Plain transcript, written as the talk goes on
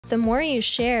The more you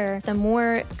share, the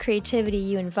more creativity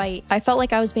you invite. I felt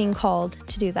like I was being called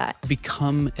to do that.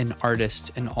 Become an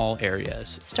artist in all areas.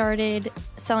 Started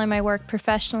selling my work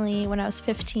professionally when I was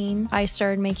 15. I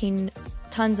started making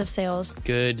tons of sales.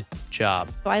 Good job.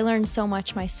 I learned so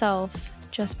much myself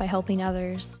just by helping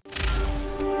others.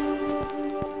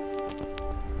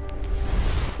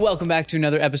 Welcome back to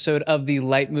another episode of the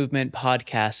Light Movement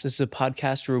Podcast. This is a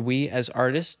podcast where we as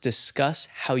artists discuss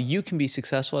how you can be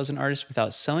successful as an artist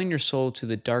without selling your soul to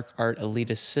the dark art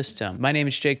elitist system. My name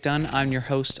is Jake Dunn. I'm your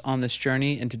host on this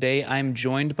journey, and today I'm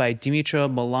joined by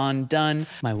Dimitra Milan Dunn,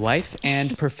 my wife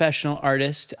and professional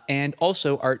artist and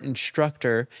also art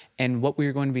instructor. And what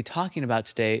we're going to be talking about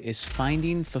today is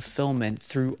finding fulfillment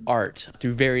through art,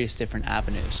 through various different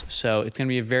avenues. So it's going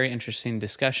to be a very interesting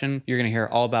discussion. You're going to hear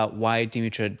all about why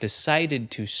Dimitra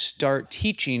decided to start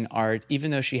teaching art,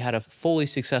 even though she had a fully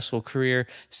successful career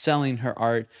selling her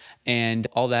art, and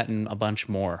all that and a bunch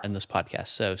more in this podcast.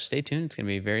 So stay tuned. It's going to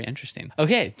be very interesting.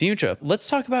 Okay, Dimitra, let's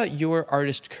talk about your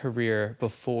artist career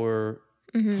before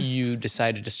you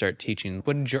decided to start teaching.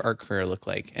 What did your art career look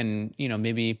like? And,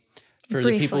 maybe for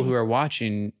the people who are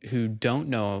watching who don't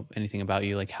know anything about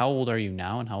you, like how old are you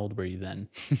now and how old were you then?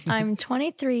 I'm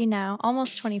 23 now,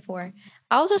 almost 24.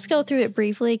 I'll just go through it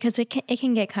briefly because it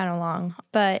can get kind of long.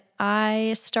 But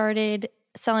I started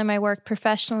selling my work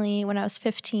professionally when I was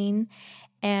 15.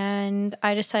 And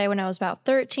I decided when I was about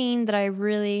 13 that I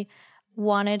really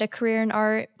wanted a career in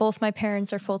art. Both my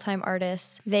parents are full-time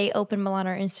artists. They opened Milan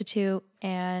Art Institute,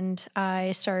 and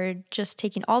I started just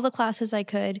taking all the classes I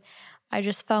could. I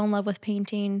just fell in love with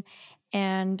painting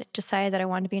and decided that I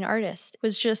wanted to be an artist. It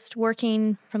was just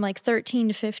working from like 13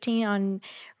 to 15 on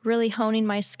really honing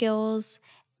my skills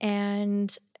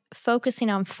and focusing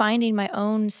on finding my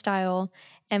own style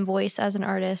and voice as an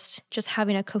artist, just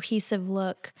having a cohesive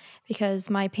look because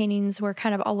my paintings were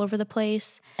kind of all over the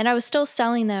place. And I was still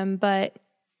selling them, but,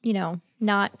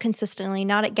 not consistently,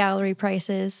 not at gallery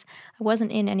prices. I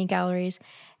wasn't in any galleries.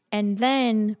 And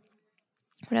then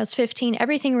when I was 15,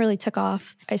 everything really took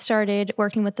off. I started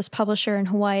working with this publisher in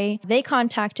Hawaii. They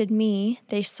contacted me.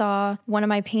 They saw one of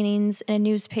my paintings in a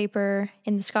newspaper,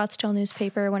 in the Scottsdale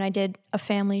newspaper, when I did a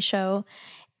family show.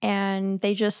 And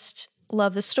they just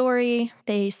loved the story.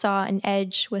 They saw an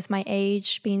edge with my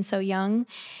age, being so young.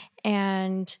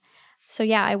 And so,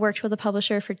 I worked with a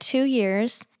publisher for 2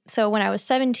 years. So when I was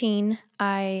 17,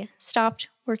 I stopped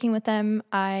working with them.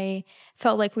 I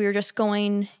felt like we were just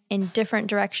going in different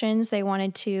directions. They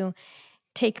wanted to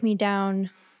take me down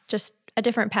just a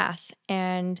different path.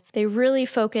 And they really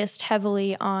focused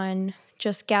heavily on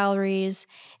just galleries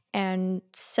and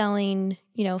selling,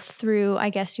 through, I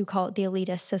guess you call it the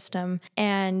elitist system.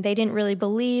 And they didn't really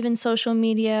believe in social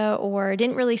media or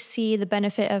didn't really see the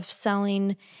benefit of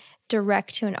selling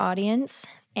direct to an audience,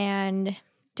 and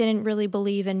didn't really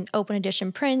believe in open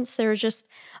edition prints. There was just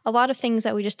a lot of things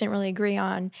that we just didn't really agree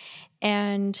on.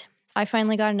 And I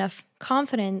finally got enough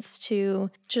confidence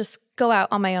to just go out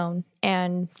on my own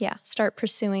and start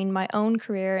pursuing my own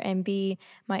career and be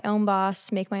my own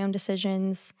boss, make my own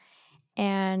decisions.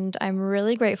 And I'm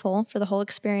really grateful for the whole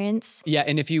experience. Yeah,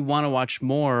 and if you want to watch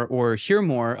more or hear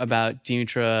more about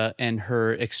Dimitra and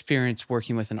her experience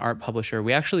working with an art publisher,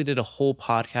 we actually did a whole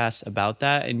podcast about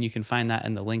that, and you can find that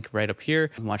in the link right up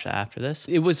here and watch that after this.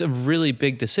 It was a really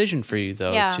big decision for you,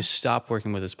 though, to stop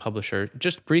working with this publisher.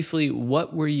 Just briefly,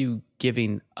 what were you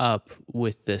giving up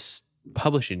with this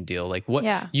publishing deal? Like what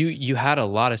you had a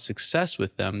lot of success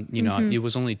with them, it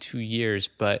was only 2 years,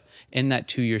 but in that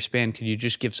 2 year span, could you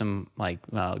just give some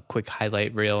quick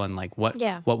highlight reel and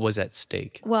what was at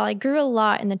stake? Well, I grew a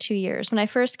lot in the 2 years. When I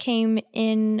first came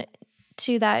in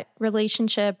to that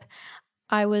relationship,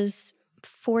 I was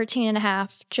 14 and a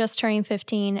half, just turning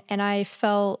 15. And I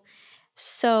felt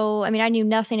I knew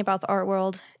nothing about the art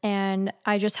world, and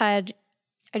I just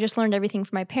learned everything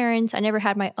from my parents. I never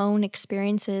had my own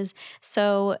experiences.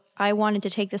 So I wanted to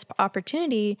take this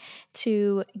opportunity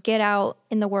to get out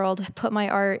in the world, put my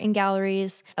art in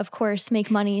galleries, of course,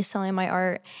 make money selling my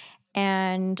art.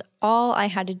 And all I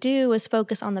had to do was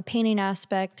focus on the painting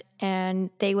aspect, and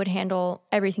they would handle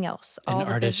everything else. An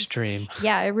artist's dream.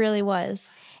 Yeah, it really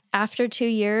was. After 2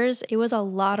 years, it was a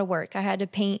lot of work. I had to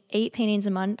paint 8 paintings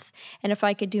a month, and if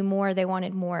I could do more, they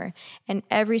wanted more. And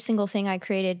every single thing I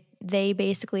created, they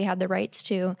basically had the rights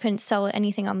to. Couldn't sell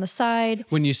anything on the side.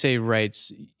 When you say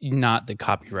rights, not the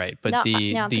copyright, but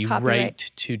the right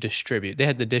to distribute. They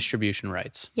had the distribution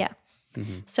rights. Yeah.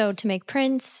 So to make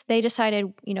prints, they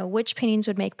decided, which paintings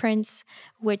would make prints,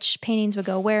 which paintings would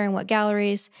go where and what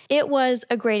galleries. It was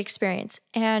a great experience.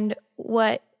 And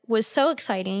what was so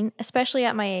exciting, especially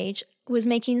at my age, was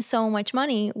making so much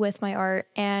money with my art.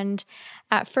 And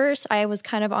at first I was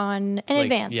kind of on an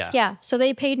advance. Yeah. So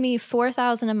they paid me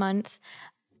 $4,000 a month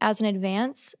as an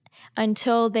advance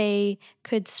until they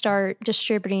could start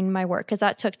distributing my work, because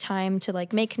that took time to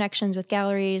like make connections with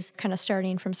galleries, kind of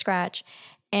starting from scratch.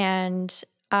 And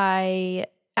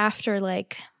after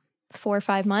like 4 or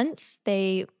 5 months,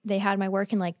 they had my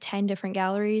work in like 10 different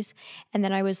galleries, and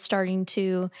then I was starting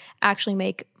to actually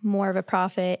make more of a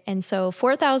profit. And so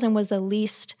 4,000 was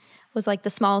like the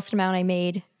smallest amount I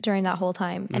made during that whole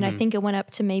time. And I think it went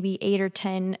up to maybe 8 or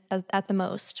 10 at the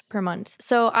most per month.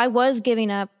 So I was giving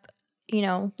up,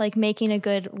 like making a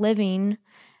good living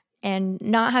and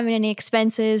not having any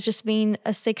expenses, just being a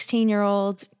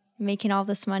 16-year-old making all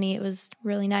this money. It was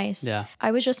really nice. Yeah.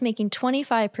 I was just making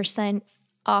 25%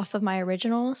 off of my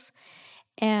originals,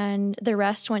 and the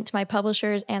rest went to my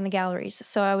publishers and the galleries.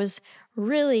 So I was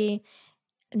really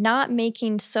not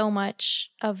making so much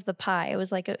of the pie. It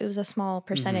was a small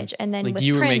percentage. And then like with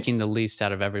you were prints, making the least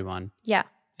out of everyone. Yeah.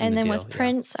 And then with deal,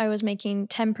 prints, I was making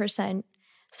 10%.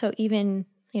 So even,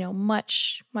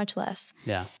 much, much less.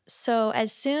 Yeah. So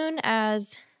as soon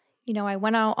as, I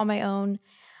went out on my own,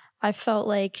 I feel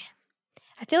like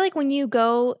when you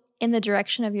go in the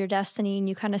direction of your destiny and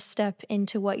you kind of step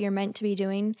into what you're meant to be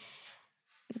doing,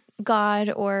 God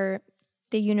or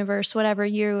the universe, whatever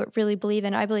you really believe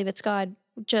in, I believe it's God,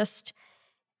 just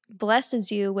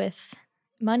blesses you with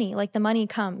money. Like the money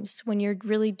comes when you're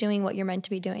really doing what you're meant to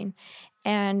be doing.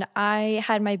 And I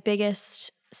had my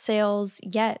biggest sales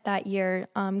yet that year,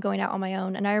 going out on my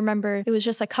own. And I remember it was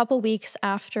just a couple weeks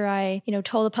after I,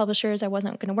 told the publishers I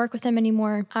wasn't going to work with them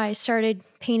anymore. I started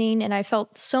painting and I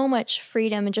felt so much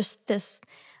freedom and just this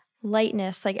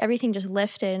lightness, like everything just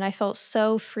lifted and I felt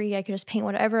so free. I could just paint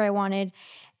whatever I wanted.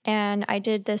 And I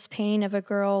did this painting of a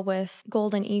girl with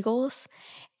golden eagles.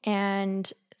 And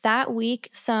that week,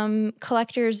 some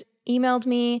collectors emailed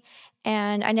me,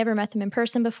 and I never met them in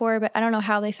person before, but I don't know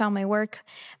how they found my work,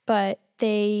 but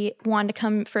they wanted to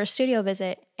come for a studio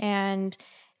visit. And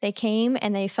they came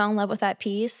and they fell in love with that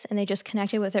piece and they just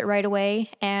connected with it right away.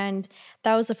 And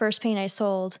that was the first painting I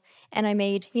sold. And I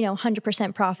made,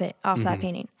 100% profit off that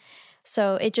painting.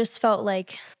 So it just felt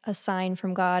like a sign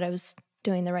from God. I was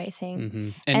doing the right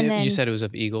thing. And then, you said it was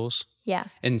of eagles? Yeah.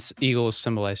 And eagles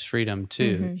symbolize freedom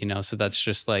too, so that's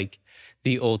just like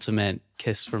the ultimate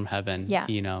kiss from heaven,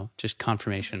 just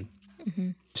confirmation.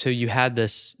 So you had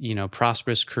this,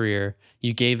 prosperous career.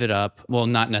 You gave it up. Well,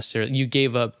 not necessarily. You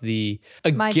gave up a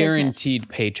guaranteed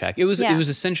paycheck. It was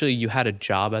essentially you had a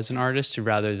job as an artist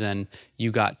rather than you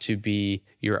got to be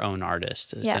your own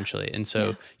artist, essentially. And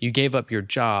so you gave up your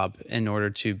job in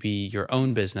order to be your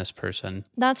own business person.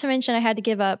 Not to mention I had to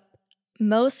give up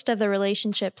most of the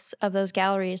relationships of those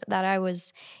galleries that I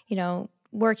was,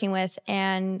 working with,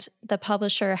 and the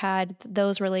publisher had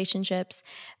those relationships.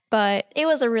 But it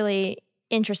was a really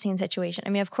interesting situation. I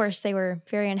mean, of course, they were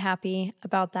very unhappy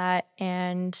about that,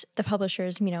 and the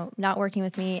publishers, not working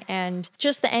with me, and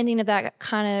just the ending of that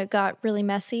kind of got really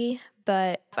messy.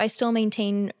 But I still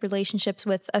maintain relationships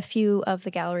with a few of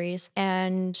the galleries,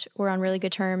 and we're on really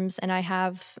good terms. And I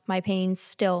have my paintings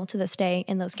still to this day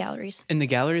in those galleries. In the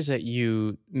galleries that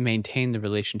you maintain the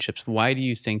relationships, why do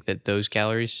you think that those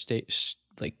galleries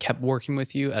kept working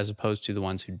with you as opposed to the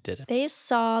ones who didn't? They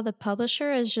saw the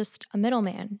publisher as just a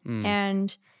middleman,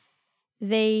 and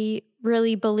they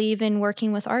really believe in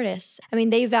working with artists. I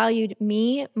mean, they valued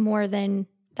me more than,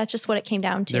 that's just what it came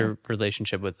down to. Their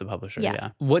relationship with the publisher, yeah.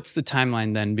 What's the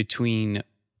timeline then between,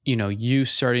 you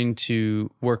starting to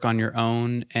work on your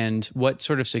own, and what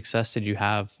sort of success did you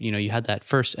have? You had that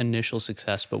first initial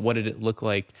success, but what did it look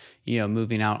like,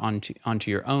 moving out onto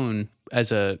your own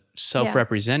as a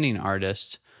self-representing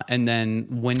artist? And then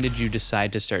when did you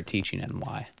decide to start teaching, and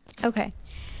why? Okay.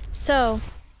 So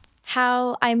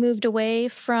how I moved away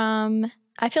from,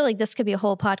 I feel like this could be a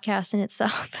whole podcast in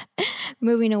itself,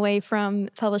 moving away from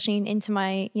publishing into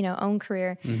my, own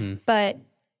career, but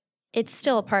it's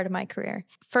still a part of my career.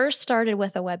 First started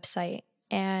with a website.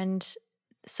 And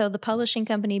so the publishing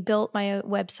company built my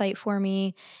website for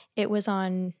me. It was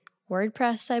on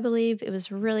WordPress, I believe. It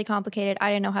was really complicated.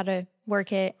 I didn't know how to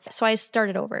work it. So I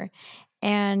started over.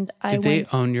 And Did they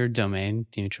own your domain,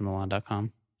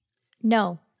 DimitraMilan.com?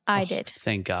 No, I did.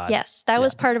 Thank God. Yes, that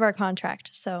was part of our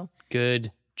contract. So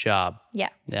good job. Yeah.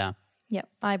 Yeah. Yep.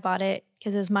 I bought it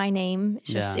because it was my name. It's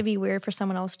just, it'd be weird for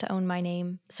someone else to own my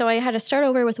name. So I had to start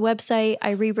over with a website.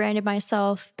 I rebranded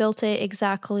myself, built it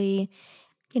exactly,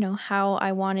 how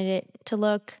I wanted it to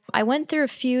look. I went through a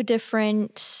few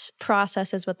different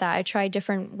processes with that. I tried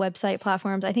different website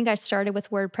platforms. I think I started with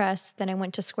WordPress, then I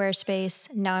went to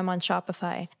Squarespace. Now I'm on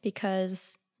Shopify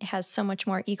because It has so much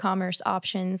more e-commerce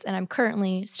options, and I'm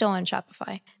currently still on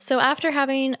Shopify. So after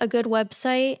having a good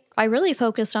website, I really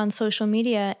focused on social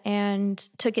media and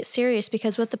took it serious,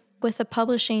 because with the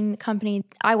publishing company,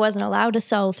 I wasn't allowed to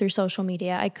sell through social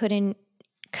media. I couldn't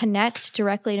connect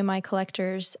directly to my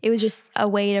collectors. It was just a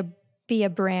way to be a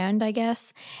brand, I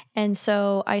guess. And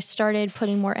so I started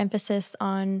putting more emphasis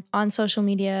on social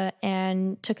media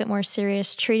and took it more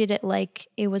serious, treated it like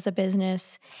it was a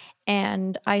business.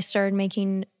 And I started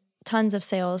making tons of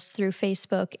sales through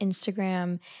Facebook,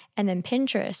 Instagram, and then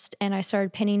Pinterest. And I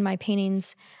started pinning my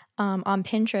paintings on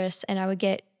Pinterest, and I would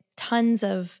get tons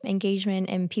of engagement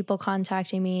and people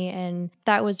contacting me. And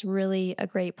that was really a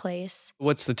great place.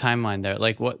 What's the timeline there?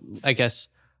 Like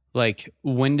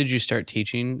when did you start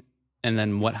teaching, and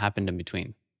then what happened in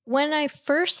between? When I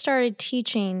first started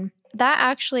teaching, that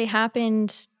actually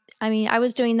happened. I mean, I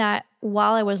was doing that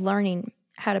while I was learning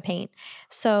how to paint.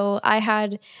 So I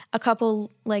had a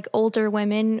couple like older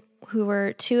women who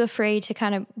were too afraid to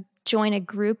kind of join a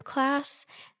group class.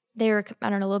 They were, I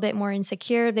don't know, a little bit more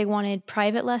insecure. They wanted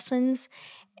private lessons.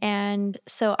 And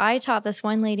so I taught this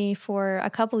one lady for a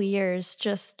couple years,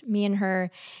 just me and her.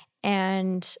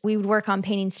 And we would work on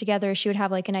paintings together. She would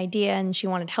have like an idea and she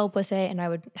wanted help with it, and I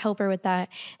would help her with that.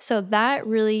 So that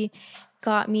really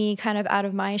got me kind of out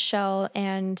of my shell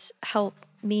and helped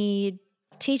me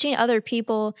teaching other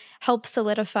people, help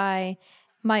solidify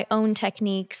my own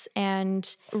techniques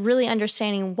and really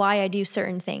understanding why I do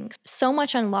certain things. So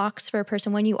much unlocks for a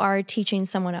person when you are teaching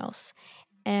someone else.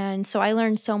 And so I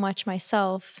learned so much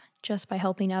myself just by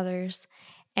helping others.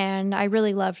 And I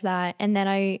really loved that. And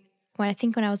then when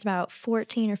I was about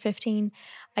 14 or 15,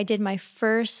 I did my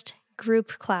first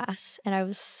group class, and I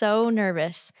was so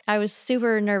nervous. I was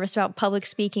super nervous about public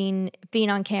speaking, being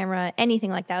on camera,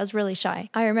 anything like that. I was really shy.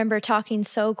 I remember talking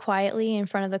so quietly in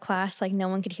front of the class, like no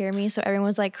one could hear me, so everyone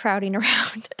was like crowding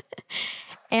around.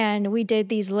 And we did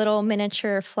these little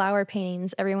miniature flower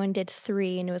paintings. Everyone did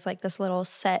 3, and it was like this little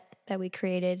set that we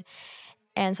created.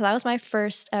 And so that was my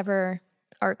first ever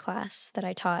art class that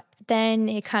I taught. Then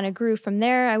it kind of grew from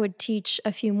there. I would teach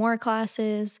a few more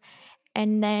classes.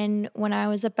 And then when I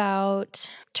was about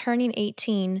turning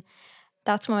 18,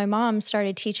 that's when my mom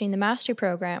started teaching the mastery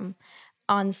program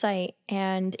on site.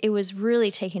 And it was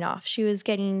really taking off. She was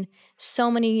getting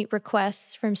so many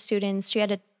requests from students. She had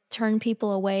to turn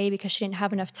people away because she didn't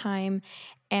have enough time.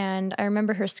 And I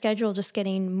remember her schedule just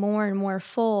getting more and more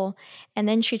full. And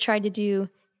then she tried to do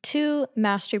 2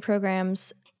 mastery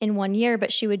programs in 1 year,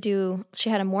 but she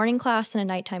had a morning class and a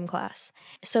nighttime class.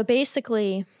 So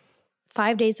basically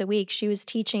 5 days a week, she was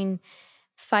teaching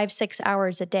 5-6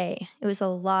 hours a day. It was a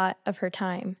lot of her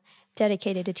time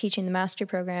dedicated to teaching the mastery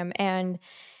program. And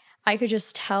I could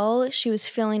just tell she was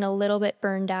feeling a little bit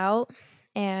burned out.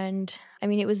 And I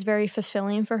mean, it was very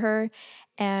fulfilling for her.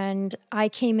 And I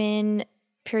came in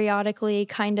periodically,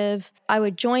 I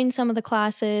would join some of the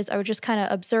classes. I would just kind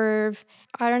of observe.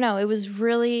 I don't know. It was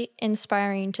really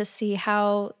inspiring to see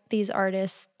how these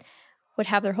artists would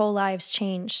have their whole lives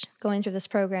changed going through this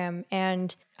program.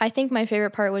 And I think my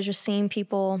favorite part was just seeing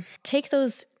people take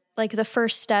those, like the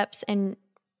first steps and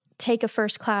take a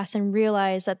first class and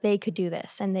realize that they could do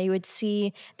this, and they would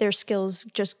see their skills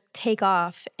just take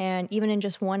off. And even in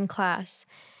just one class,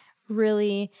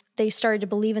 really, they started to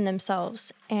believe in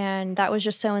themselves. And that was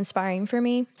just so inspiring for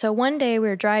me. So one day we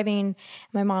were driving,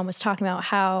 my mom was talking about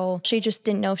how she just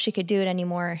didn't know if she could do it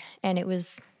anymore. And it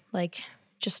was like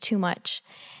just too much.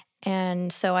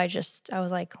 And so I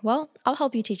was like, well, I'll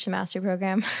help you teach the mastery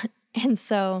program. And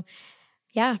so,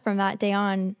 yeah, from that day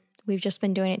on, we've just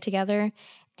been doing it together.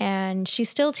 And she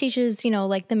still teaches,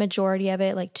 like the majority of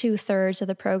it, like 2/3 of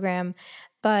the program.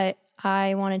 But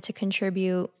I wanted to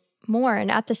contribute more. And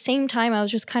at the same time, I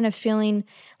was just kind of feeling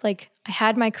like I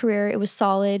had my career. It was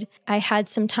solid. I had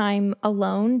some time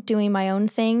alone doing my own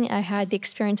thing. I had the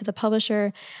experience of the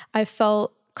publisher. I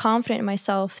felt confident in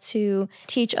myself to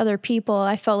teach other people.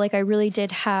 I felt like I really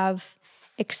did have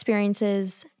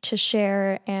experiences to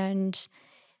share, and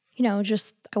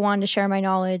just I wanted to share my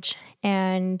knowledge.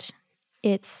 And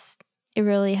it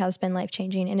really has been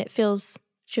life-changing, and it feels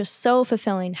just so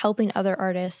fulfilling helping other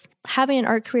artists. Having an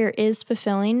art career is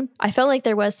fulfilling. I felt like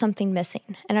there was something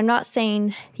missing, and I'm not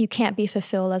saying you can't be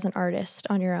fulfilled as an artist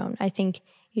on your own. I think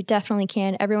you definitely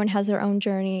can. Everyone has their own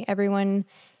journey. Everyone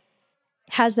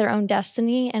has their own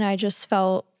destiny, and I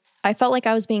felt like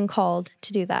I was being called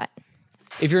to do that.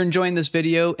 If you're enjoying this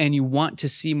video and you want to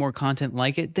see more content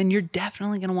like it, then you're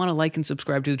definitely going to want to like and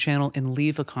subscribe to the channel and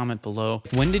leave a comment below.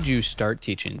 When did you start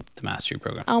teaching the mastery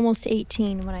program? Almost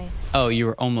 18 when I... Oh, you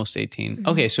were almost 18.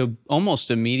 Okay, so almost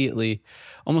immediately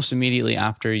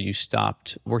after you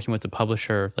stopped working with the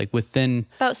publisher, like within...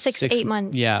 About 8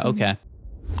 months. Yeah, okay.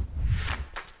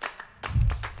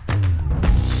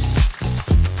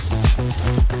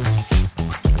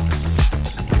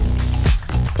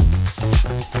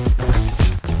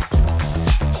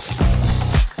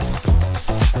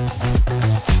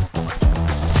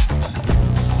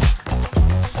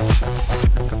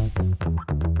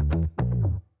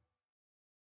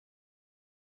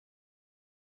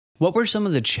 What were some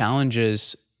of the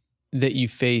challenges that you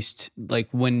faced, like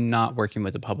when not working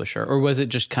with a publisher, or was it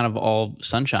just kind of all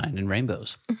sunshine and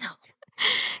rainbows? No,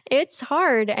 it's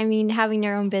hard. I mean, having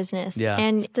your own business,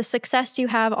 and the success you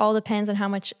have all depends on how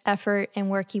much effort and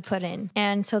work you put in.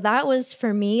 And so that was,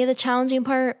 for me, the challenging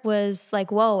part was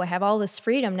like, whoa, I have all this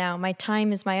freedom now. My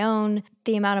time is my own.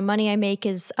 The amount of money I make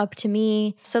is up to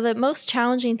me. So the most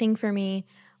challenging thing for me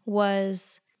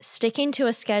was sticking to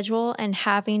a schedule and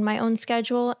having my own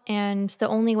schedule. And the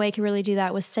only way I could really do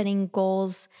that was setting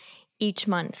goals each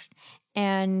month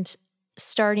and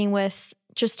starting with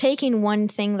just taking one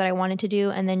thing that I wanted to do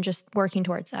and then just working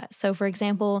towards that. So for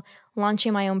example,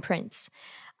 launching my own prints.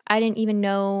 I didn't even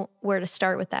know where to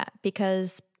start with that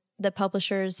because the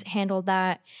publishers handled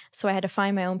that. So I had to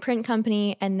find my own print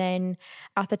company. And then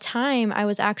at the time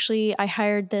I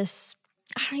hired this,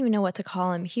 I don't even know what to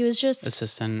call him. He was just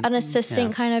an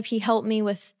assistant kind of. He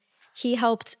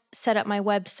helped set up my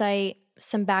website,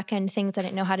 some back-end things I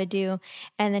didn't know how to do.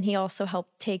 And then he also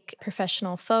helped take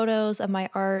professional photos of my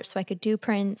art so I could do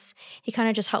prints. He kind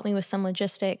of just helped me with some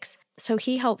logistics. So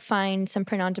he helped find some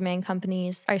print-on-demand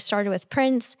companies. I started with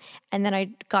prints, and then I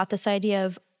got this idea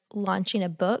of launching a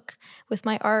book with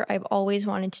my art. I've always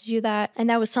wanted to do that. And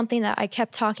that was something that I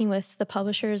kept talking with the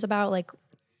publishers about, like,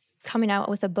 coming out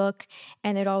with a book,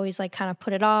 and they'd always like kind of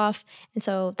put it off. And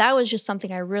so that was just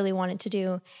something I really wanted to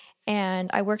do. And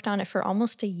I worked on it for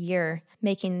almost a year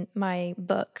making my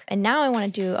book. And now I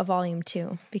want to do a volume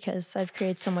 2 because I've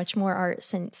created so much more art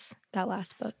since that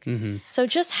last book. So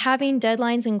just having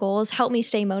deadlines and goals helped me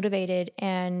stay motivated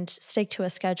and stick to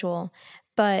a schedule.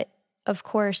 But of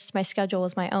course, my schedule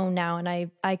was my own now, and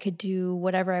I could do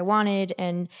whatever I wanted,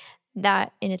 and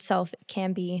that in itself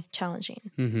can be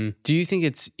challenging. Do you think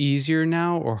it's easier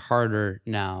now or harder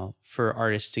now for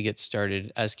artists to get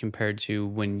started as compared to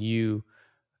when you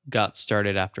got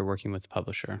started after working with the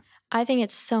publisher? I think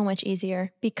it's so much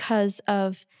easier because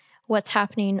of what's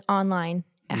happening online,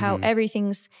 how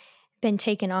everything's been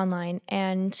taken online,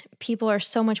 and people are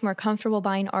so much more comfortable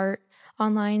buying art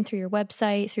online through your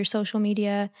website, through social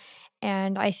media.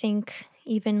 And I think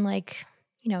even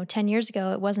 10 years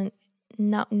ago, it wasn't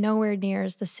nowhere near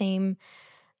as the same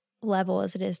level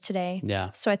as it is today. Yeah.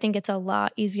 So I think it's a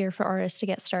lot easier for artists to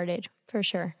get started, for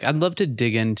sure. I'd love to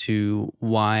dig into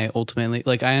why ultimately,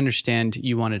 like, I understand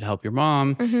you wanted to help your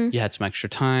mom, you had some extra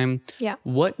time. Yeah.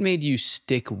 What made you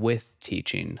stick with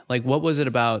teaching? Like, what was it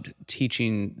about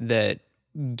teaching that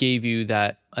gave you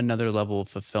that another level of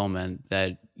fulfillment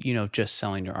that, just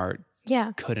selling your art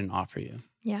couldn't offer you?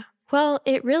 Yeah. Well,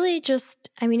 it really it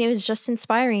was just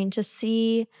inspiring to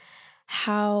see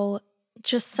how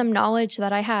just some knowledge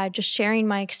that I had, just sharing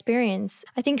my experience.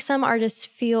 I think some artists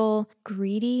feel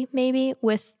greedy maybe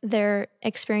with their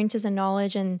experiences and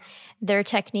knowledge and their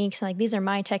techniques. Like, these are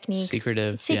my techniques.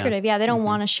 Secretive. Yeah. They don't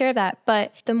want to share that.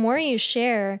 But the more you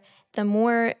share, the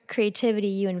more creativity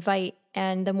you invite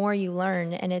and the more you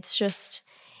learn. And it's just,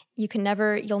 you'll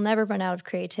never run out of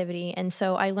creativity. And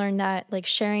so I learned that, like,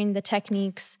 sharing the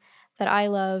techniques that I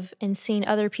love and seeing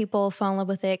other people fall in love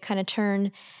with it, kind of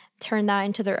turn that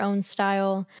into their own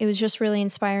style. It was just really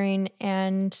inspiring.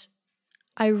 And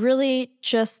I really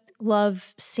just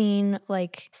love seeing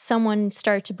like someone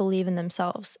start to believe in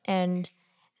themselves and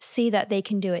see that they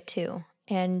can do it too.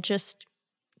 And just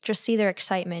see their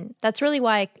excitement. That's really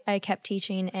why I kept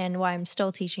teaching and why I'm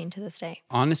still teaching to this day.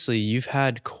 Honestly, you've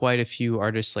had quite a few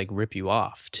artists like rip you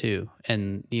off too,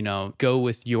 and go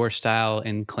with your style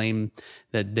and claim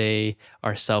that they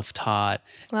are self-taught.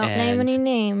 Well, name any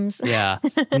names. Yeah,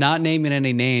 not naming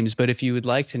any names, but if you would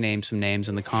like to name some names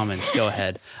in the comments, go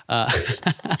ahead.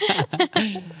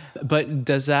 But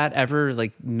does that ever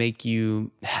like make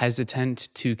you hesitant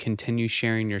to continue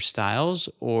sharing your styles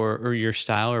or your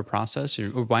style or process, or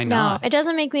why not? No, it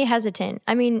doesn't make me hesitant.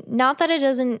 I mean, not that it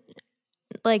doesn't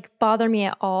like bother me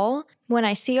at all. When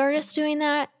I see artists doing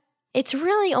that, it's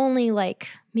really only like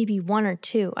maybe one or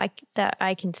two that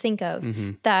I can think of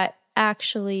that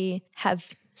actually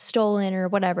have stolen or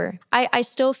whatever. I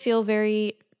still feel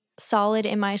very solid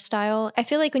in my style. I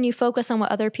feel like when you focus on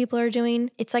what other people are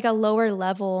doing, it's like a lower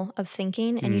level of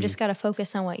thinking, and you just got to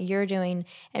focus on what you're doing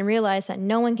and realize that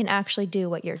no one can actually do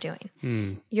what you're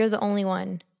doing. You're the only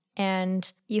one,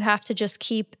 and you have to just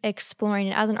keep exploring.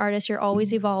 And as an artist, you're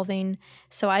always evolving.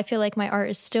 So I feel like my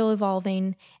art is still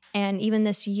evolving. And even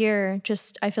this year,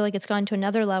 just I feel like it's gone to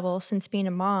another level since being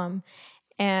a mom,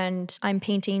 and I'm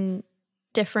painting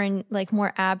different, like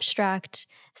more abstract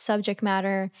subject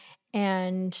matter.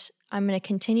 And I'm going to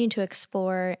continue to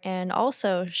explore and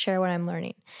also share what I'm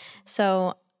learning.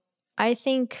 So I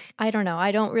think, I don't know,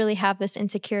 I don't really have this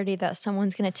insecurity that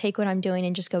someone's going to take what I'm doing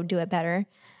and just go do it better.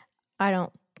 I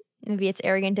don't, maybe it's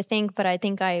arrogant to think, but I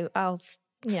think I'll,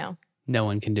 you know. No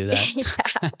one can do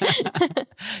that.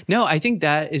 No, I think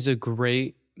that is a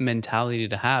great mentality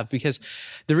to have, because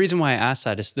the reason why I asked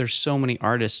that is there's so many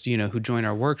artists, you know, who join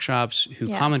our workshops, who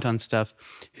comment on stuff,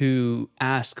 who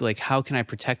ask like, how can I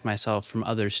protect myself from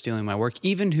others stealing my work,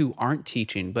 even who aren't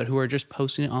teaching, but who are just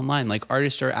posting it online. Like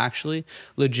artists are actually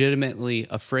legitimately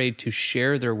afraid to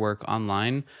share their work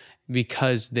online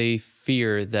because they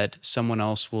fear that someone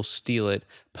else will steal it,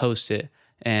 post it,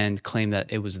 and claim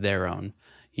that it was their own,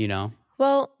 you know?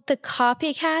 Well, the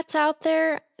copycats out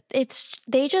there,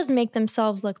 they just make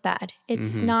themselves look bad.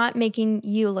 It's not making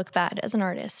you look bad as an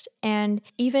artist. And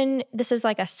even this is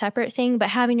like a separate thing, but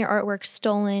having your artwork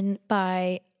stolen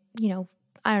by, you know,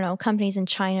 I don't know, companies in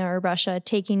China or Russia,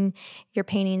 taking your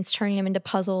paintings, turning them into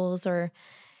puzzles or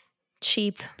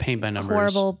cheap, paint by numbers,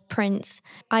 horrible prints.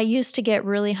 I used to get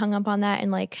really hung up on that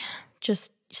and like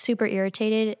just super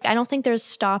irritated. I don't think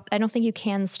you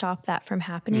can stop that from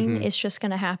happening. It's just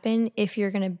going to happen if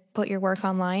you're going to put your work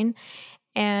online.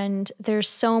 And there's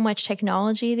so much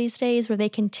technology these days where they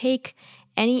can take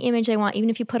any image they want, even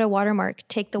if you put a watermark,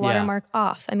 take the watermark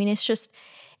off. I mean, it's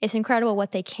incredible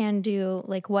what they can do,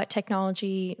 like what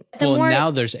technology.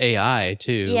 Now there's AI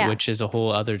too, which is a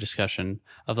whole other discussion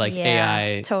of like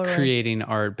AI creating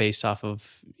art based off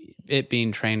of it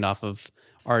being trained off of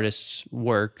artist's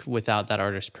work without that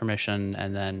artist's permission.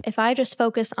 And then if I just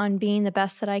focus on being the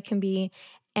best that I can be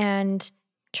and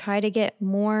try to get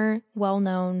more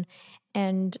well-known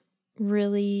and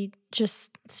really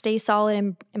just stay solid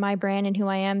in my brand and who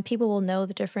I am, people will know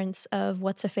the difference of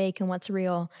what's a fake and what's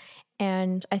real.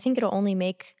 And I think it'll only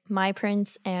make my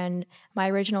prints and my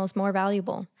originals more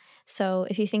valuable. So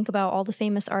if you think about all the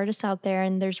famous artists out there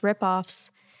and there's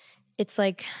ripoffs, it's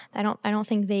like, I don't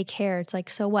think they care. It's like,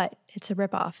 so what? It's a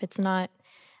ripoff. It's not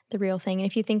the real thing. And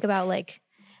if you think about like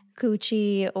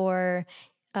Gucci or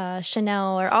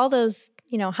Chanel or all those,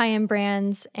 you know, high-end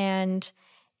brands, and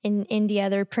in India,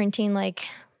 they're printing like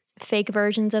fake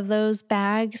versions of those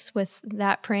bags with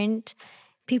that print.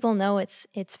 People know it's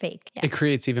fake. Yeah. It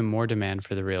creates even more demand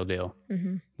for the real deal.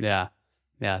 Yeah.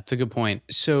 Yeah, it's a good point.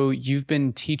 So you've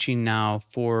been teaching now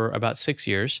for about 6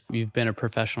 years. You've been a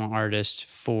professional artist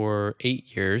for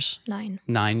 8 years.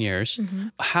 9 years.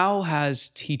 How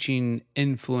has teaching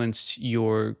influenced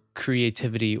your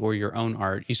creativity or your own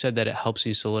art? You said that it helps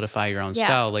you solidify your own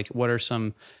style. Like, what are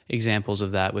some examples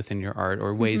of that within your art,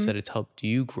 or ways that it's helped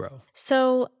you grow?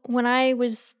 So when I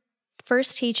was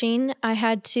first teaching, I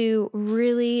had to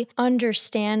really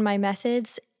understand my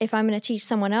methods. If I'm going to teach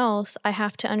someone else, I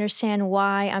have to understand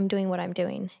why I'm doing what I'm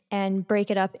doing and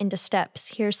break it up into steps.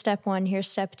 Here's step 1, here's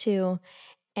step 2.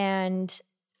 And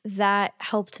that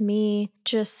helped me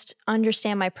just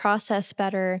understand my process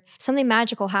better. Something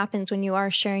magical happens when you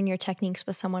are sharing your techniques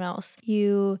with someone else.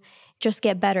 You just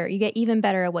get better. You get even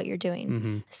better at what you're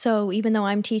doing. So even though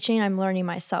I'm teaching, I'm learning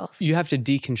myself. You have to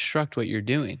deconstruct what you're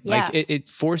doing. Like it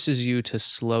forces you to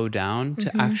slow down,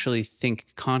 to actually think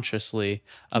consciously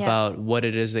about what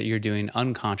it is that you're doing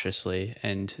unconsciously,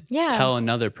 and tell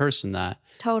another person that.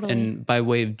 Totally. And by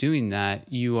way of doing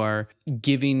that, you are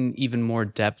giving even more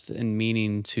depth and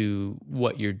meaning to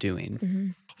what you're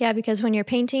doing. Yeah, because when you're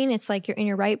painting, it's like you're in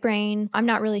your right brain. I'm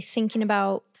not really thinking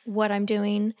about what I'm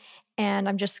doing, and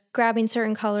I'm just grabbing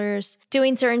certain colors,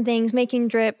 doing certain things, making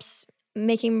drips,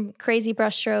 making crazy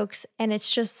brush strokes, and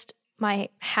it's just my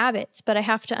habits. But I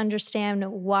have to understand,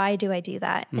 why do I do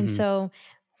that? And so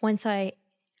once I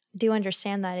do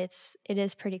understand that, it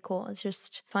is pretty cool. It's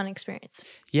just a fun experience.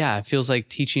 Yeah, it feels like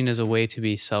teaching is a way to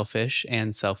be selfish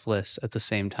and selfless at the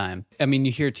same time. I mean,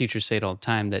 you hear teachers say it all the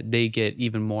time that they get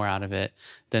even more out of it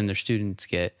than their students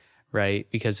get, right?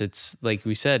 Because it's like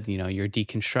we said, you're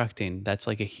deconstructing. That's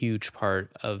like a huge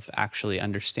part of actually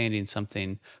understanding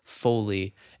something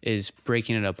fully, is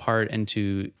breaking it apart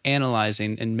into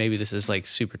analyzing. And maybe this is like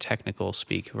super technical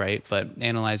speak, right? But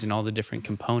analyzing all the different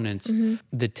components,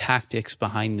 the tactics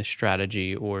behind the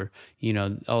strategy, or,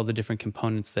 all the different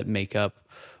components that make up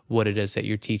what it is that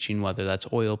you're teaching, whether that's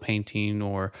oil painting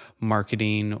or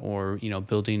marketing or,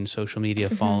 building social media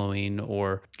following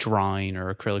or drawing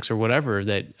or acrylics or whatever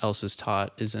that else is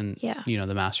taught is in,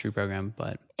 the mastery program.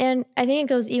 And I think it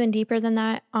goes even deeper than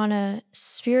that. On a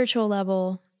spiritual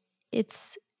level,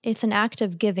 it's an act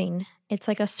of giving. It's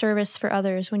like a service for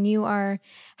others. When you are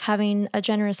having a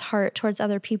generous heart towards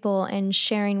other people and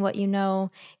sharing what you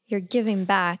know, you're giving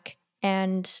back.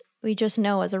 And we just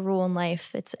know as a rule in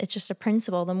life, it's just a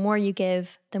principle. The more you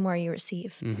give, the more you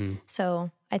receive.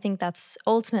 So I think that's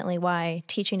ultimately why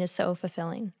teaching is so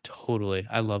fulfilling. Totally.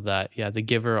 I love that. Yeah. The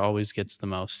giver always gets the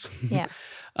most. Yeah.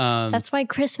 That's why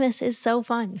Christmas is so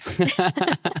fun.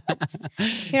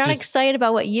 You're not excited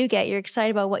about what you get. You're excited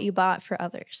about what you bought for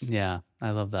others. Yeah,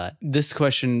 I love that. This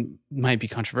question might be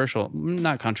controversial.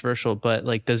 Not controversial, but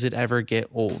like, does it ever get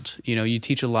old? You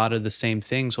teach a lot of the same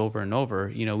things over and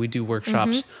over. We do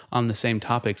workshops on the same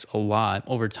topics a lot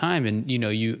over time. And,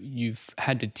 you've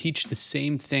had to teach the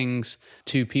same things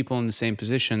to people in the same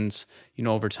positions,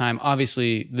 over time.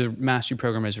 Obviously, the mastery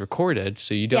program is recorded,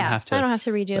 so you don't have to. I don't have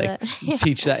to redo that.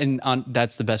 Teach that, and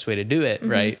that's the best way to do it,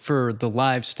 right? For the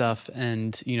live stuff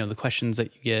and the questions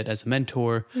that you get as a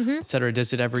mentor, et cetera.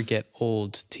 Does it ever get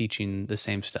old teaching the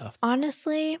same stuff?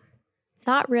 Honestly,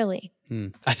 not really.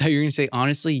 I thought you were going to say,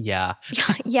 honestly, yeah.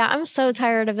 Yeah, I'm so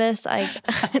tired of this.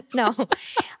 No,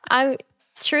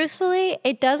 truthfully,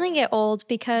 it doesn't get old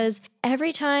because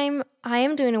every time I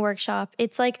am doing a workshop,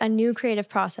 it's like a new creative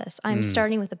process. I'm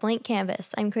starting with a blank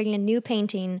canvas. I'm creating a new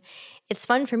painting. It's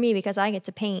fun for me because I get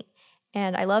to paint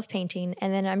and I love painting.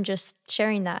 And then I'm just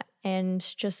sharing that and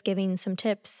just giving some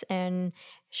tips and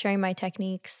sharing my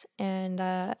techniques. And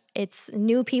it's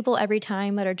new people every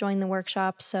time that are joining the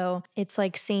workshop. So it's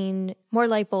like seeing more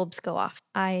light bulbs go off.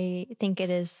 I think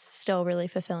it is still really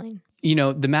fulfilling.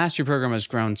 The mastery program has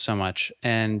grown so much,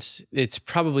 and it's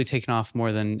probably taken off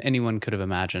more than anyone could have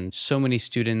imagined. So many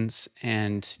students,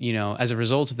 and, as a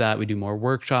result of that, we do more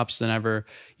workshops than ever.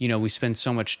 We spend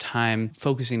so much time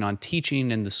focusing on teaching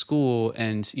in the school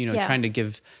and, trying to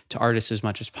give to artists as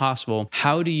much as possible.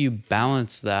 How do you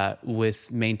balance that with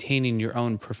maintaining your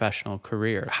own professional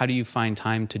career? How do you find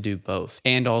time to do both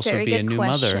and also be a new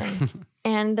mother?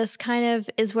 And this kind of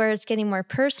is where it's getting more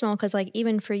personal because like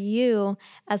even for you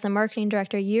as the marketing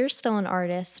director, you're still an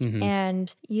artist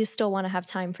and you still want to have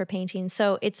time for painting.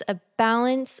 So it's a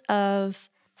balance of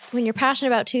when you're passionate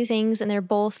about two things and they're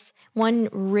both, one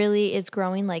really is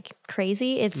growing like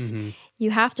crazy. It's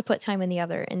you have to put time in the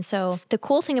other. And so the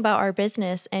cool thing about our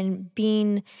business and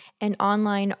being an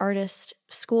online artist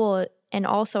school and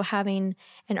also having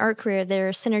an art career, they're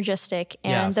synergistic.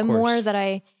 And the more that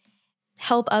I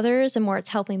help others, the more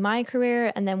it's helping my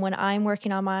career. And then when I'm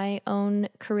working on my own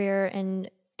career and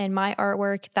my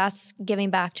artwork, that's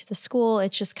giving back to the school.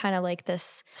 It's just kind of like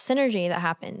this synergy that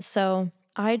happens. So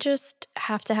I just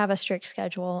have to have a strict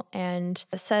schedule and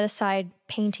set aside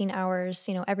painting hours,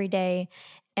 every day.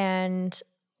 And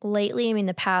lately,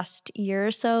 the past year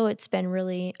or so, it's been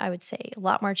really, I would say, a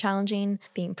lot more challenging.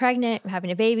 Being pregnant, having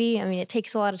a baby, it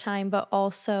takes a lot of time, but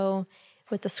also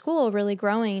with the school really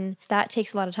growing, that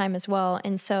takes a lot of time as well.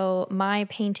 And so my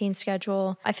painting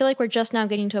schedule, I feel like we're just now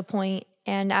getting to a point,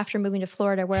 and after moving to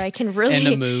Florida, where I can really and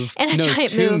a move, and a giant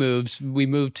two moves. We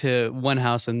moved to one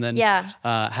house and then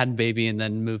had a baby and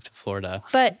then moved to Florida.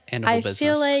 But and a whole business.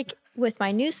 Feel like with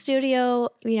my new studio,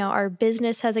 our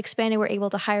business has expanded. We're able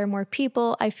to hire more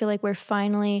people. I feel like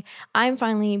I'm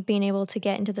finally being able to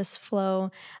get into this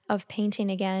flow of painting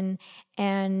again.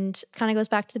 And kind of goes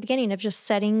back to the beginning of just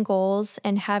setting goals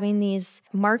and having these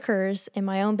markers in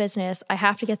my own business. I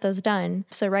have to get those done.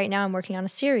 So right now I'm working on a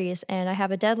series and I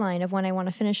have a deadline of when I want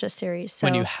to finish this series. So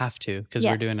when you have to, because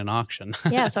we're doing an auction.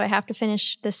 Yeah, so I have to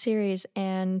finish this series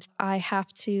and I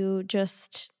have to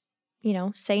just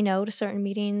say no to certain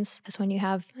meetings, because when you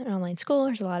have an online school,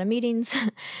 there's a lot of meetings.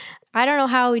 I don't know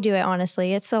how we do it,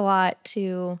 honestly. It's a lot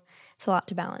to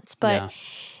balance, but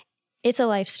it's a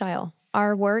lifestyle.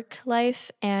 Our work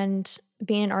life and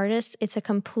being an artist, it's a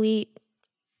complete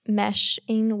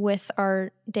meshing with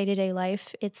our day-to-day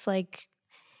life. It's like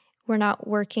we're not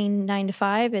working 9 to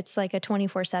 5. It's like a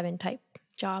 24/7 type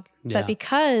job. But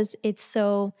because it's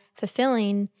so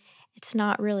fulfilling, it's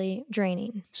not really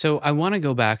draining. So I want to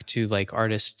go back to like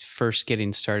artists first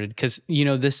getting started because, you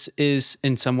know, this is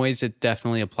in some ways it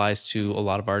definitely applies to a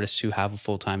lot of artists who have a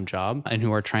full-time job and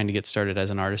who are trying to get started as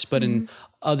an artist. But in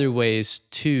other ways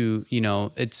too, you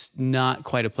know, it's not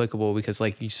quite applicable because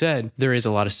like you said, there is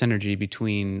a lot of synergy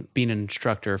between being an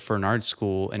instructor for an art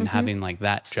school and having like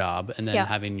that job and then Yeah.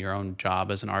 having your own job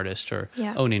as an artist or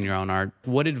Yeah. owning your own art.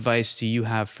 What advice do you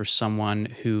have for someone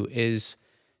who is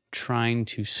trying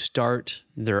to start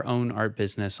their own art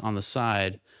business on the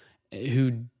side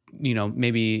who, you know,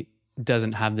 maybe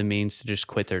doesn't have the means to just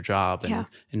quit their job and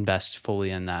invest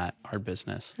fully in that art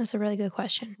business? That's a really good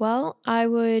question. Well, I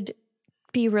would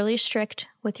be really strict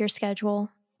with your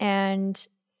schedule and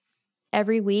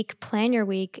every week, plan your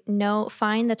week,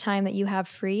 find the time that you have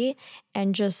free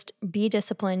and just be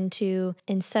disciplined to,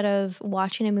 instead of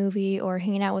watching a movie or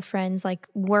hanging out with friends, like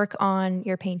work on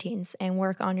your paintings and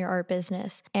work on your art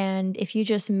business. And if you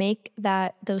just make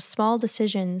those small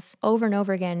decisions over and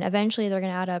over again, eventually they're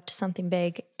going to add up to something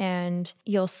big and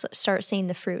you'll start seeing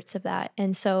the fruits of that.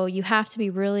 And so you have to be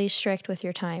really strict with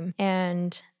your time,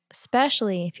 and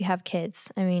especially if you have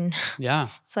kids. I mean, yeah,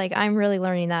 it's like I'm really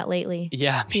learning that lately.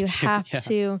 Yeah, me you too. have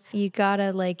to, you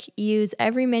gotta like use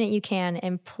every minute you can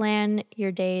and plan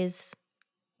your days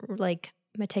like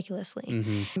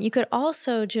meticulously. You could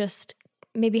also just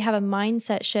maybe have a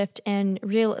mindset shift and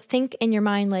think in your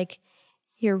mind like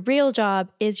your real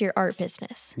job is your art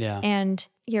business. Yeah. And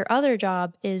your other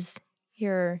job is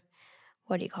your,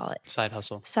 what do you call it? Side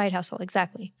hustle. Side hustle,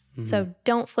 exactly. So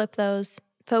don't flip those.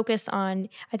 Focus on,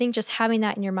 I think just having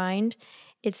that in your mind,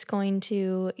 you're going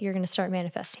to start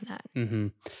manifesting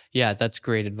that. Yeah, that's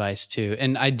great advice too.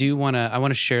 And I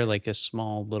want to share like a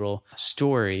small little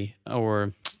story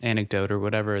or anecdote or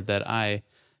whatever that I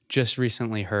just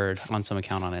recently heard on some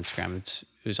account on Instagram. It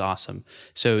was awesome.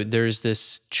 So there's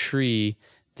this tree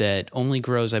that only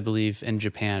grows, I believe, in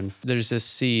Japan. There's this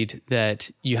seed that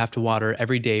you have to water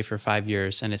every day for 5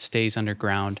 years and it stays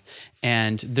underground.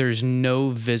 And there's no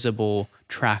visible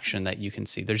traction that you can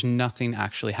see. There's nothing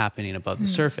actually happening above the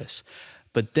surface.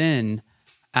 But then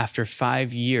after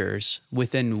 5 years,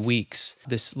 within weeks,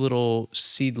 this little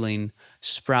seedling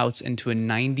sprouts into a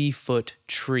 90-foot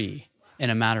tree in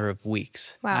a matter of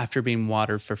weeks. Wow. After being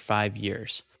watered for 5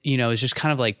 years. You know, it's just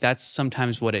kind of like that's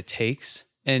sometimes what it takes.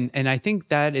 And I think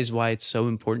that is why it's so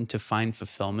important to find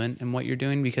fulfillment in what you're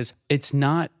doing, because it's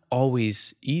not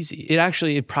always easy.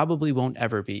 It probably won't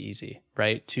ever be easy,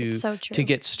 right? So true. To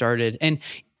get started. And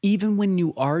even when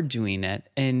you are doing it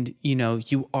and, you know,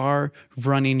 you are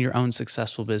running your own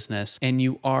successful business and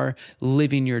you are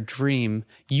living your dream,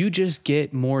 you just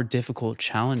get more difficult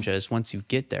challenges once you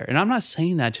get there. And I'm not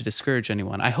saying that to discourage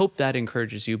anyone. I hope that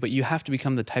encourages you, but you have to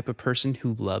become the type of person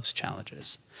who loves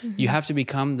challenges. You have to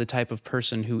become the type of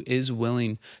person who is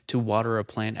willing to water a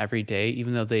plant every day,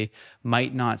 even though they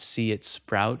might not see it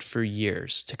sprout for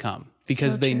years to come,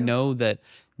 because they know that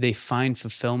they find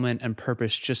fulfillment and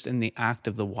purpose just in the act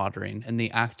of the watering and the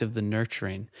act of the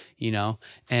nurturing, you know?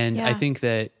 And I think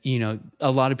that, you know, a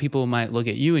lot of people might look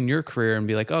at you in your career and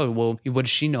be like, oh, well, what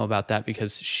does she know about that?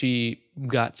 Because she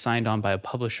got signed on by a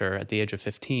publisher at the age of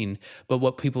 15. But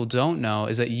what people don't know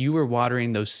is that you were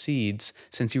watering those seeds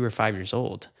since you were 5 years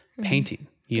old, painting.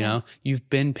 You know, you've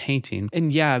been painting,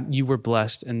 and yeah, you were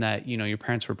blessed in that, you know, your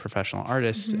parents were professional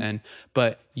artists,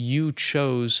 but you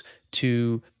chose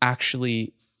to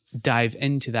actually dive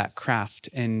into that craft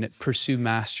and pursue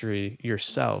mastery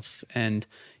yourself. And,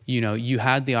 you know, you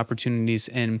had the opportunities,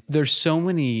 and there's so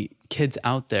many kids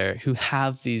out there who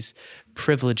have these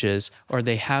privileges or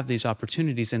they have these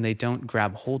opportunities and they don't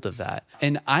grab hold of that.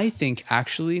 And I think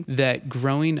actually that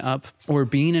growing up or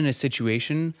being in a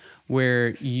situation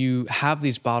where you have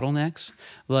these bottlenecks,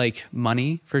 like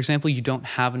money, for example, you don't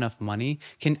have enough money,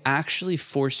 can actually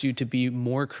force you to be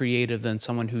more creative than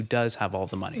someone who does have all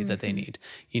the money that they need,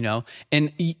 you know?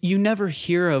 And you never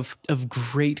hear of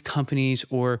great companies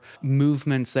or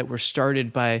movements that were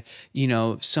started by, you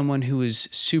know, someone who was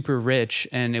super rich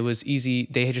and it was easy.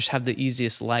 They just have the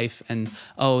easiest life and,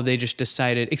 oh, they just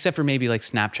decided, except for maybe like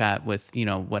Snapchat with, you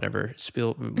know, whatever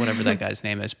that guy's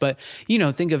name is. But, you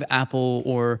know, think of Apple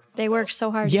or... They worked so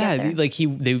hard to get there. Like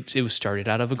it was started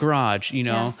out of a garage, you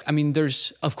know? Yeah. I mean,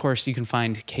 of course, you can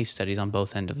find case studies on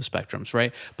both ends of the spectrums,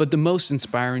 right? But the most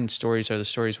inspiring stories are the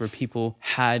stories where people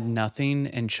had nothing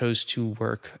and chose to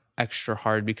work extra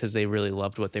hard because they really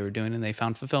loved what they were doing and they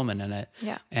found fulfillment in it.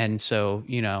 Yeah. And so,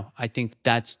 you know, I think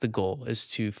that's the goal, is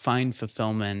to find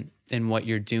fulfillment in what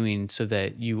you're doing so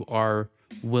that you are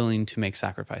willing to make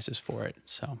sacrifices for it.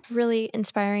 So really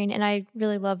inspiring. And I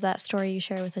really love that story you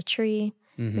shared with a tree.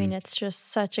 I mean, it's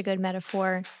just such a good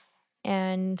metaphor.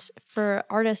 And for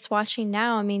artists watching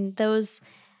now, I mean,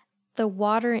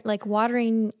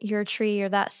 watering your tree or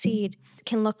that seed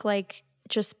can look like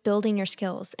just building your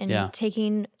skills and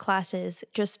taking classes,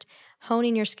 just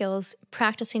honing your skills,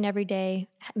 practicing every day,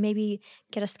 maybe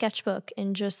get a sketchbook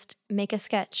and just make a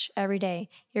sketch every day.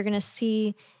 You're going to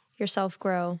see yourself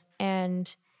grow.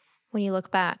 And when you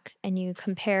look back and you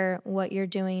compare what you're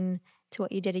doing to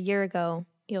what you did a year ago,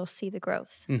 you'll see the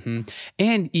growth. Mm-hmm.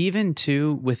 And even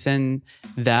too, within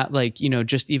that, like,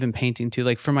 just even painting too,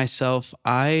 like for myself,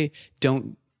 I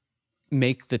don't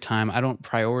make the time, I don't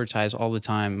prioritize all the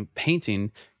time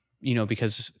painting,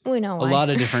 because we know why. A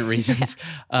lot of different reasons,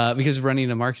 because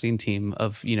running a marketing team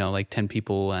of, like 10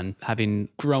 people and having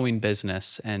growing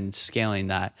business and scaling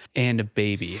that and a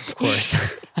baby, of course.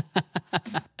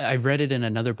 I read it in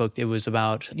another book. It was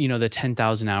about, the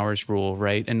 10,000 hours rule,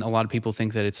 right? And a lot of people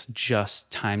think that it's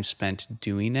just time spent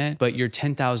doing it, but your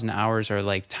 10,000 hours are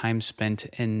like time spent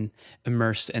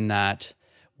immersed in that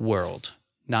world,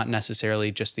 not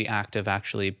necessarily just the act of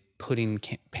actually putting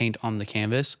paint on the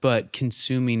canvas, but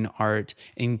consuming art,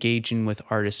 engaging with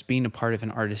artists, being a part of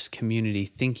an artist community,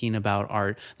 thinking about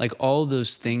art, like all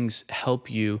those things help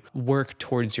you work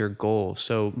towards your goal.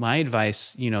 So my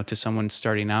advice, to someone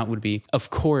starting out would be, of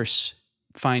course,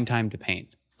 find time to paint.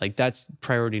 Like that's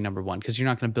priority number one, because you're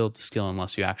not going to build the skill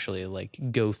unless you actually like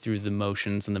go through the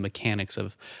motions and the mechanics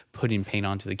of putting paint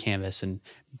onto the canvas and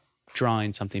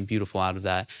drawing something beautiful out of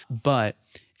that. But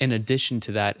in addition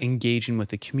to that, engaging with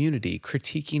the community,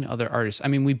 critiquing other artists. I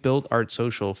mean, we built Art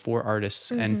Social for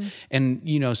artists, and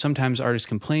sometimes artists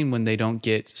complain when they don't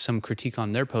get some critique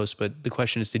on their post. But the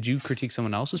question is, did you critique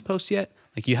someone else's post yet?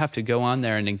 Like you have to go on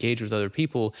there and engage with other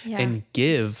people and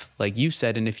give, like you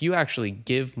said. And if you actually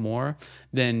give more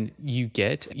than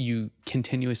you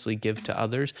continuously give to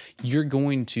others, you're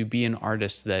going to be an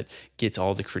artist that gets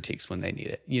all the critiques when they need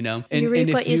it, And, you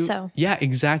reap what you sow. Yeah,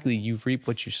 exactly. You reap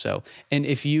what you sow. And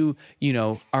if you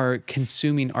are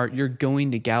consuming art, you're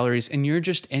going to galleries and you're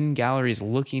just in galleries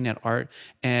looking at art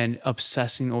and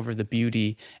obsessing over the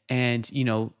beauty and,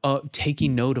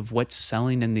 taking note of what's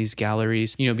selling in these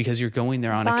galleries, because you're going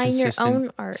there on a consistent... Buying your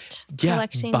own art. Yeah,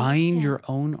 buying your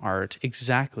own art.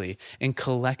 Exactly. And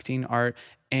collecting art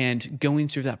and going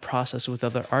through that process with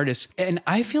other artists. And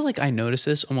I feel like I notice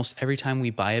this almost every time we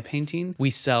buy a painting, we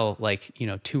sell like,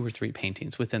 2 or 3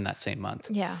 paintings within that same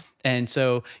month. Yeah. And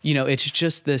so, it's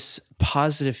just this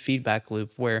positive feedback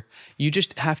loop where you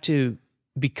just have to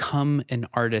become an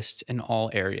artist in all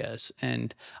areas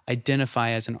and identify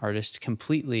as an artist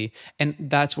completely. And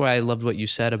that's why I loved what you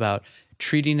said about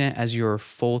treating it as your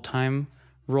full-time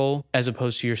role as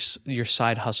opposed to your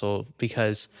side hustle,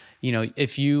 because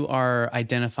if you are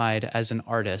identified as an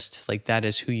artist, like that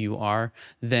is who you are,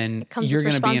 then you're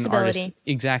going to be an artist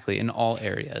exactly in all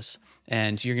areas.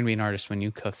 And you're going to be an artist when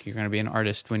you cook. You're going to be an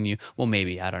artist when you, well,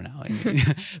 maybe, I don't know.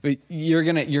 But you're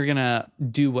going to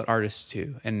do what artists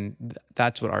do. And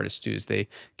that's what artists do, is they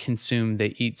consume,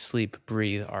 they eat, sleep,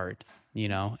 breathe art,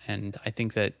 and I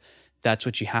think that that's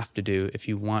what you have to do if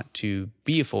you want to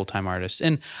be a full-time artist.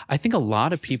 And I think a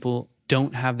lot of people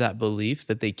don't have that belief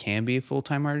that they can be a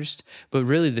full-time artist, but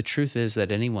really the truth is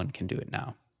that anyone can do it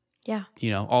now. Yeah.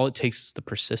 All it takes is the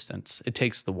persistence. It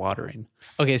takes the watering.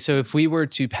 Okay, so if we were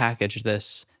to package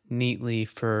this neatly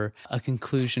for a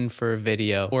conclusion for a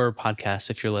video or a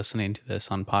podcast, if you're listening to this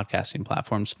on podcasting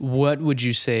platforms, what would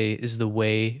you say is the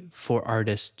way for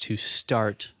artists to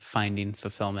start finding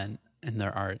fulfillment in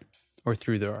their art or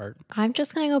through their art? I'm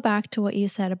just going to go back to what you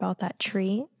said about that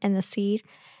tree and the seed.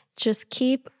 Just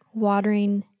keep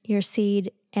watering your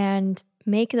seed and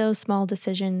make those small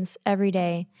decisions every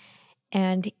day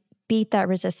and beat that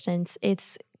resistance.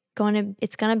 It's going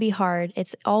to be hard.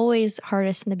 It's always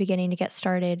hardest in the beginning to get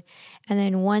started. And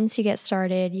then once you get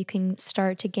started, you can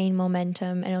start to gain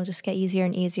momentum and it'll just get easier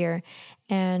and easier.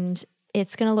 And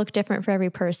it's going to look different for every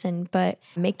person, but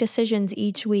make decisions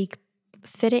each week,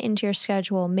 fit it into your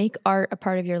schedule, make art a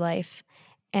part of your life,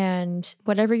 and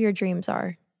whatever your dreams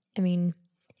are. I mean,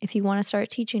 if you want to start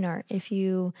teaching art, if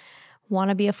you want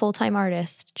to be a full-time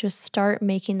artist, just start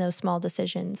making those small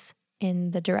decisions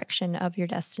in the direction of your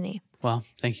destiny. Well,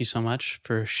 thank you so much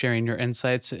for sharing your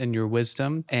insights and your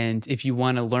wisdom. And if you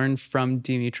want to learn from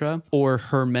Dimitra or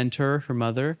her mentor, her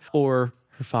mother, or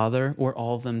her father, or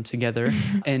all of them together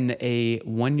in a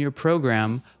 1-year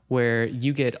program, where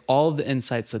you get all the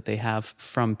insights that they have,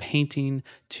 from painting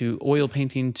to oil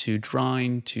painting to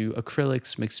drawing to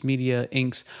acrylics, mixed media,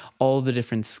 inks, all the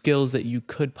different skills that you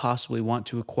could possibly want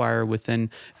to acquire within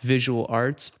visual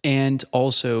arts, and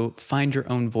also find your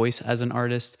own voice as an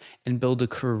artist and build a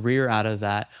career out of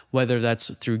that, whether that's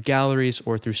through galleries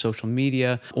or through social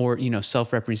media or,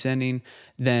 self-representing.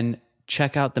 Then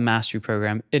check out the Mastery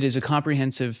Program. It is a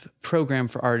comprehensive program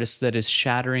for artists that is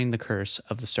shattering the curse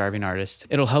of the starving artist.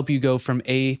 It'll help you go from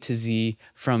A to Z,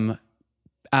 from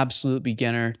absolute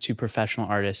beginner to professional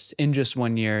artist, in just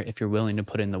 1 year, if you're willing to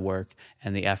put in the work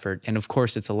and the effort. And of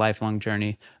course, it's a lifelong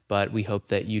journey, but we hope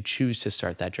that you choose to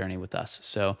start that journey with us.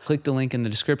 So click the link in the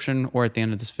description or at the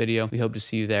end of this video. We hope to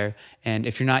see you there. And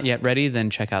if you're not yet ready, then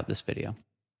check out this video.